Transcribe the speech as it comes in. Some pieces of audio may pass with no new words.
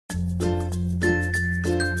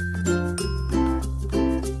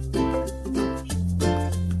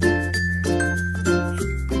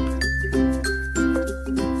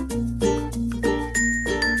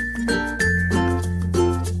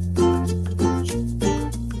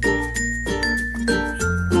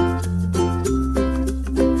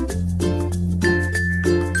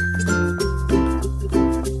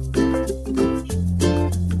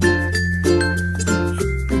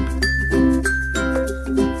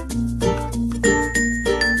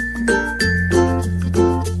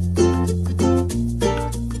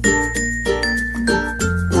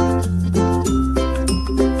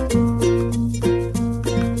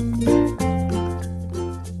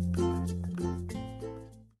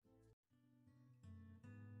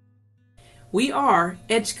We are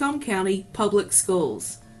Edgecombe County Public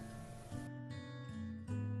Schools.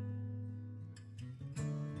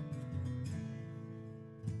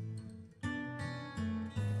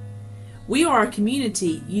 We are a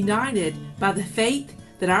community united by the faith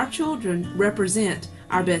that our children represent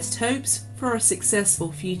our best hopes for a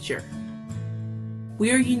successful future.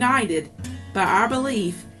 We are united by our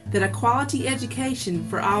belief that a quality education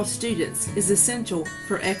for all students is essential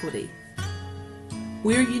for equity.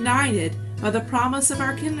 We are united by the promise of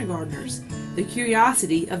our kindergartners, the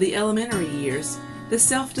curiosity of the elementary years, the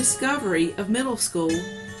self-discovery of middle school,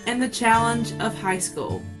 and the challenge of high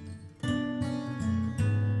school.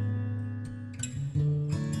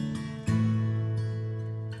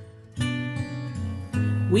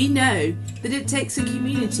 We know that it takes a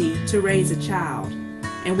community to raise a child,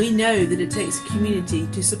 and we know that it takes a community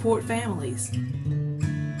to support families.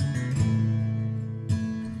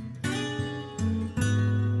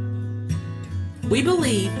 We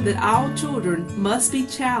believe that all children must be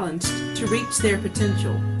challenged to reach their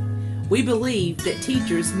potential. We believe that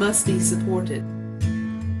teachers must be supported.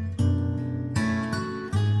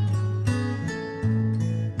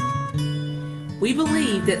 We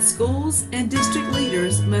believe that schools and district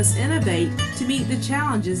leaders must innovate to meet the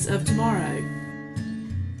challenges of tomorrow.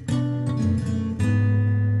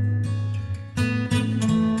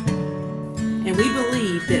 And we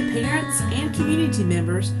believe that parents and community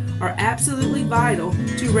members are absolutely vital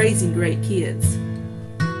to raising great kids.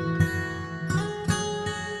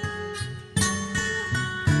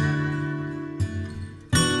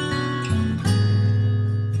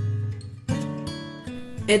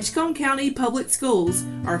 Edgecombe County Public Schools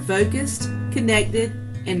are focused, connected,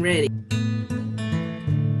 and ready.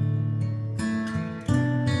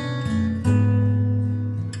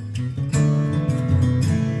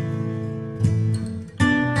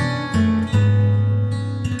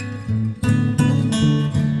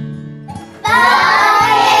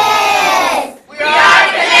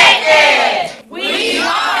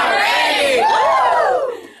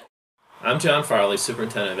 I'm John Farley,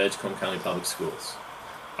 Superintendent of Edgecombe County Public Schools.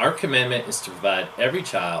 Our commitment is to provide every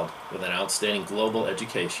child with an outstanding global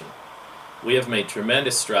education. We have made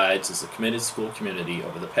tremendous strides as a committed school community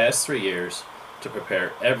over the past 3 years to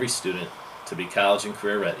prepare every student to be college and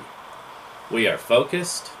career ready. We are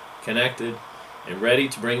focused, connected, and ready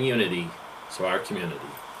to bring unity to our community.